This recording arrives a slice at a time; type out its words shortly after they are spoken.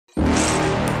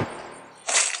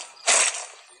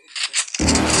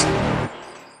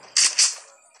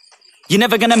You're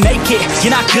never gonna make it,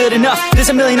 you're not good enough. There's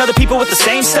a million other people with the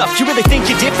same stuff. You really think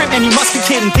you're different? Man, you must be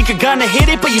kidding. Think you're gonna hit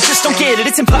it, but you just don't get it.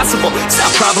 It's impossible, it's not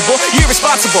probable, you're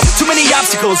irresponsible. Too many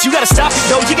obstacles, you gotta stop it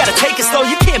though. You gotta take it slow,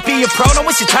 you can't be a pro. Don't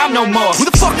waste your time no more. Who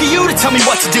the fuck are you to tell me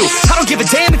what to do? I don't give a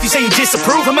damn if you say you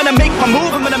disapprove. I'm gonna make my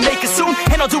move, I'm gonna make it soon.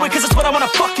 And I'll do it cause it's what I wanna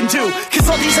fucking do.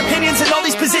 Cause all these opinions and all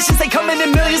these positions, they come in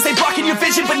millions, they blocking your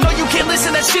vision. But no, you can't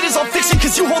listen, that shit is all fiction.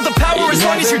 Cause you hold the power as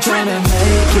long as you're dreaming.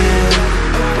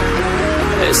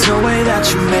 There's no way that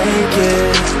you make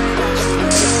it.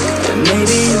 And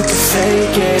maybe you can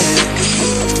fake it,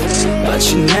 but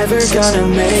you're never gonna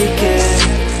make it.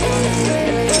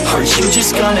 Are you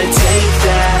just gonna take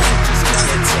that?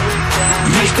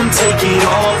 Make them take it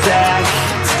all back.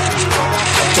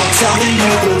 Don't tell me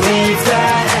you believe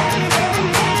that.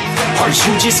 Are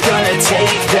you just gonna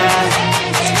take that?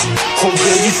 Or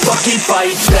will you fucking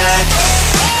fight back?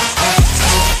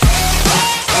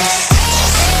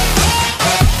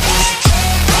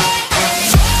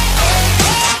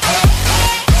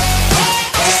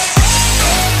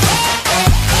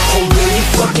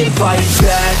 Fucking fight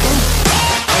back.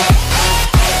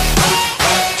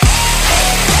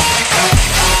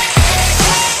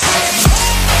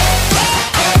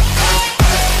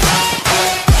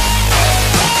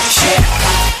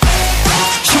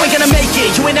 You ain't gonna make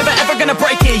it, you ain't never ever gonna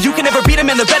break it. You can never beat them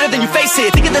and they're better than you face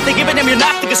it. Thinking that they give a damn, you're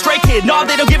not thinking straight, kid. No,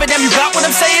 they don't give a damn, you got what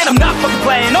I'm saying? I'm not fucking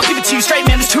playing, I'll give it to you straight,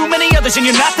 man. There's too many others and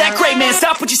you're not that great, man.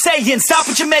 Stop what you're saying, stop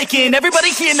what you're making.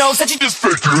 Everybody here knows that you just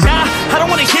faking. Nah, I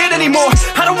don't wanna hear it anymore,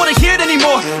 I don't wanna hear it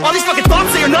anymore. All these fucking thoughts,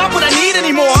 they are not what I need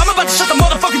anymore. I'm about to shut the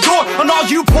motherfucking door on all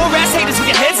you poor ass haters with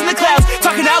your heads in the clouds,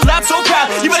 talking out loud so proud.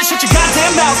 You better shut your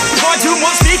goddamn mouth before I do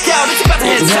more speak out. It's about to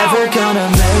head south. You're never gonna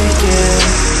make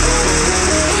it.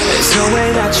 There's no way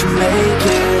that you make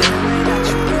it.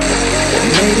 And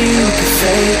maybe you can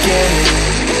fake it,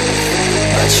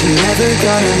 but you're never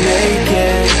gonna make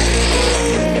it.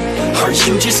 Are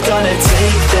you just gonna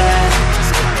take that?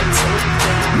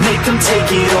 Make them take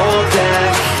it all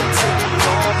back.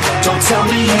 Don't tell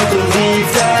me you believe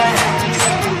that.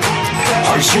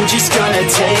 Are you just gonna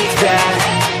take that?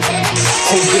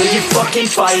 Or will you fucking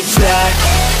fight back?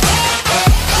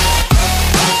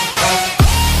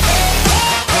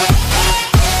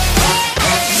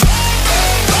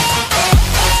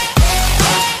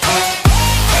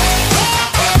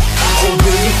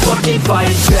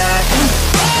 Fight back.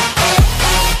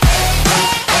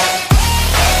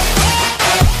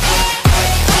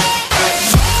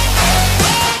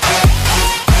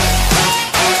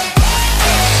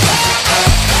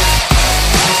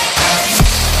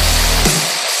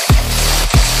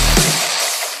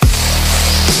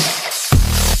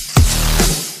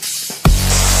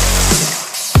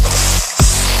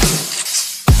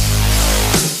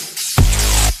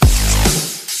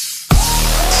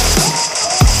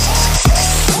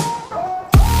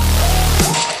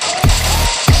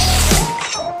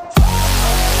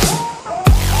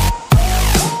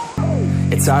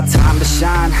 It's our time to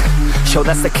shine. Show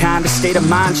that's the kind of state of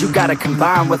mind you gotta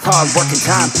combine with hard work and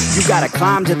time. You gotta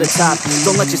climb to the top.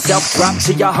 Don't let yourself drop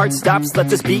till your heart stops. Let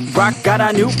this beat rock. Got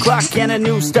a new clock and a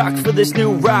new stock for this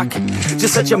new rock.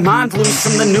 Just let your mind loose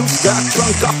from the new stock.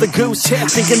 Drunk off the goose,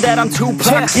 thinking that I'm too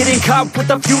pop. Getting caught with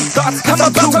a few thoughts, cause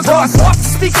I'm about to rock. Off the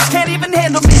speakers can't even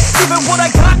handle me. Even what I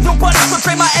got, nobody's gonna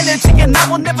drain my energy. And I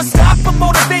will never stop, I'm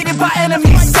motivated by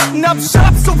enemies. Setting up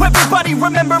shop so everybody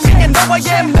remember me. And though I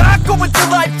am not going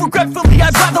through life regretfully,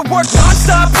 I'd rather work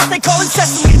non-stop, what they call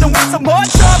incessantly, than work some more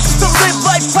jobs just to live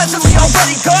life presently.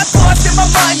 Already got lost in my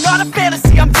mind, not a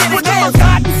fantasy, I'm getting ill.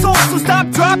 Forgotten souls, so stop,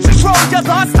 drop, and roll. You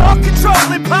lost all control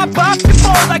and pop, pop, and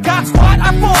fall. I got squat,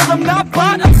 I fall, I'm not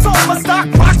bought, I'm sold. My stock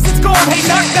rocks, it's gold. Hey,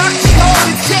 knock, knock, you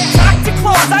know, it's shit, knock to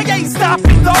close. I ain't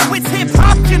stopping though, it's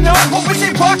hip-hop, you know. Or is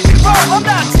it rock and roll? I'm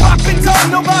not dropping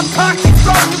down, no, my pocket's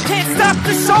strong. You can't stop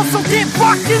the show, so get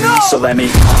rockin' on. So let me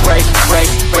break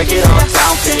it all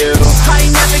down for you. I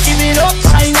ain't never giving up,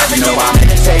 I ain't never giving up. I'm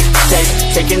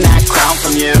taking that crown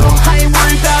from you. I ain't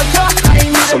worried about you, I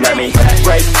ain't never. So let me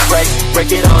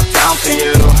break it all down for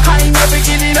you. I ain't never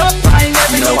giving up, I ain't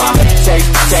never giving up. I'm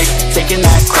taking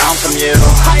that crown from you.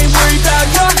 I ain't worried about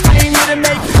you, I ain't here to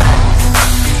make it.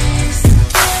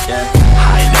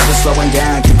 I ain't never slowing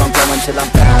down, keep on going till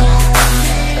I'm down.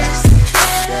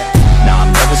 No,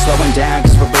 I'm never slowing down,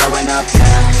 cause we're blowing up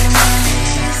now.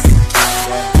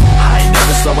 I ain't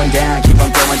never slowing down, keep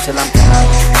on going till I'm down.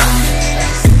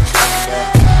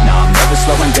 No, I'm never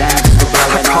slowing down, cause we're blowing up.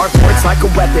 I carve words like a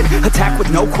weapon, attack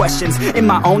with no questions. In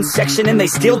my own section and they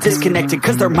still disconnected,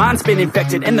 cause their mind's been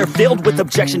infected and they're filled with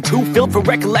objection. Too filled for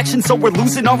recollection, so we're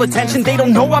losing all attention. They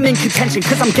don't know I'm in contention,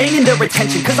 cause I'm gaining their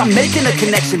attention, cause I'm making a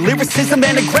connection. Lyricism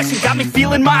and aggression got me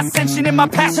feeling my ascension. In my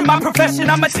passion, my profession,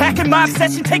 I'm attacking my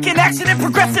obsession, taking action and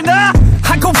progressing.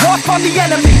 I go off on the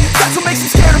enemy, that's what makes them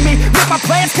scared of me. Make my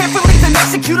plans carefully, then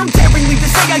execute them daringly. They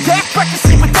say I act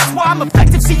recklessly, but that's why I'm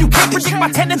effective. See, you can't predict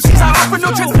my tendencies, I offer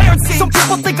no transparency. Some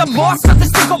people think I'm lost,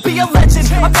 others think I'll be a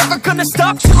legend. I'm never gonna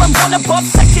stop till I'm one above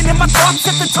second. And my thoughts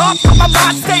at the top, but my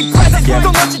mind stay present.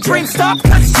 Don't let your dreams stop,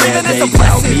 cause dreaming is a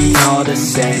blessing. Tell me all the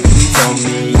same, told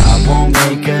me I won't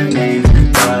make a name,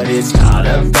 but it's not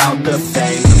about the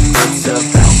fame, it's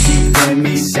about keeping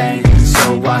me sane.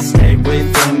 So I stay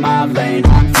within my lane,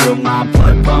 feel my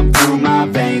blood pump through my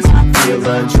veins, feel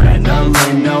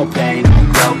adrenaline, no pain,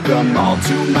 welcome all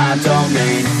to my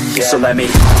domain. So let me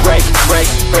break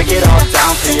it all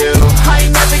down for you. I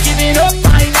ain't never giving up,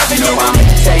 I ain't never You know giving I'm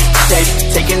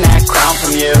taking that crown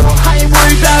from you. I ain't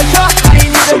worried about ya, I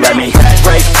ain't So let me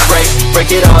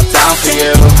break it all down for you.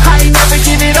 I ain't never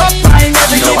giving up, I ain't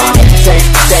never You know giving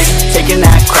I'm taking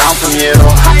that crown from you.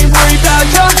 I ain't worried about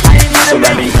ya, I ain't So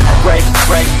let me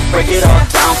break it all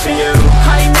down for you.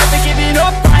 I ain't never giving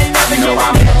up, I ain't never You know giving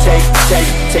I'm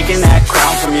taking that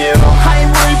crown from you. I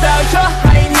ain't worried about ya,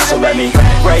 I ain't So let me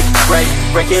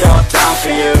break it all down for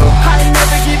you. I ain't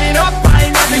never giving up, I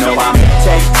ain't never You know giving I'm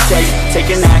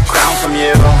taking that crown from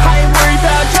you. I ain't worried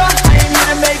about ya, I ain't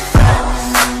here to make friends.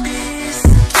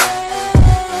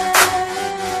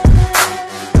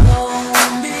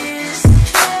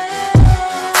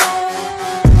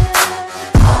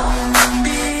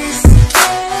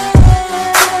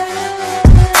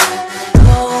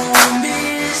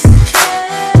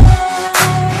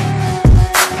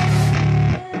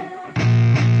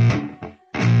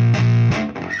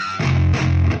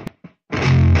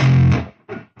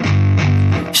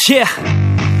 Yeah,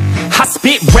 I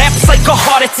spit raps like a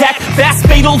heart attack, fast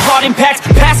fatal heart impact,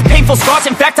 past painful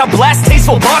scars. In fact, I blast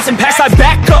tasteful bars and past. I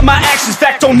back up my actions,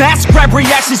 fact don't ask, grab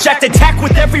reactions, jacked, attack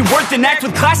with every word, then act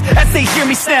with class as they hear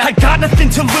me snap. I got nothing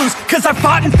to lose, cause I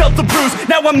fought and felt the bruise.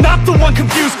 Now I'm not the one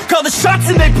confused, call the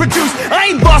shots and they produce.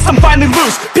 I ain't lost, I'm finally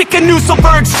loose, pick a new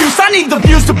silver excuse. I need the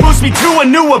views to boost me to a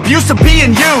new abuse of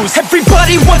being used.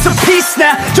 Everybody wants a piece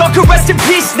now, y'all can rest in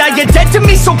peace now. You're dead to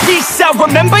me, so peace out,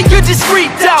 remember you're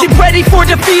discreet out. Get ready for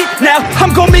defeat now,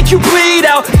 I'm gonna make you bleed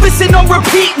out. Listen on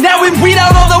repeat now and weed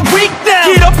out all the weak now.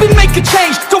 Get up and make a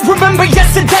change, don't remember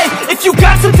yesterday. If you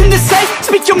got something to say,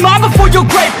 speak your mind before your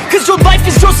grave, cause your life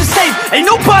is yours to save. Ain't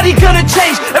nobody gonna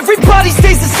change, everybody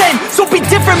stays the same. So be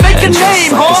different, make a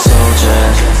name, like a soldier,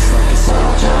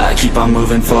 I keep on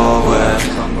moving forward,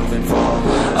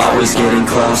 always getting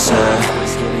closer,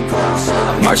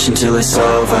 marching till it's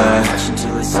over.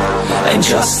 And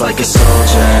just like a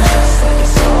soldier,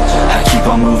 I keep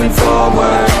on moving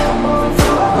forward,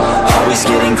 always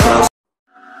getting closer.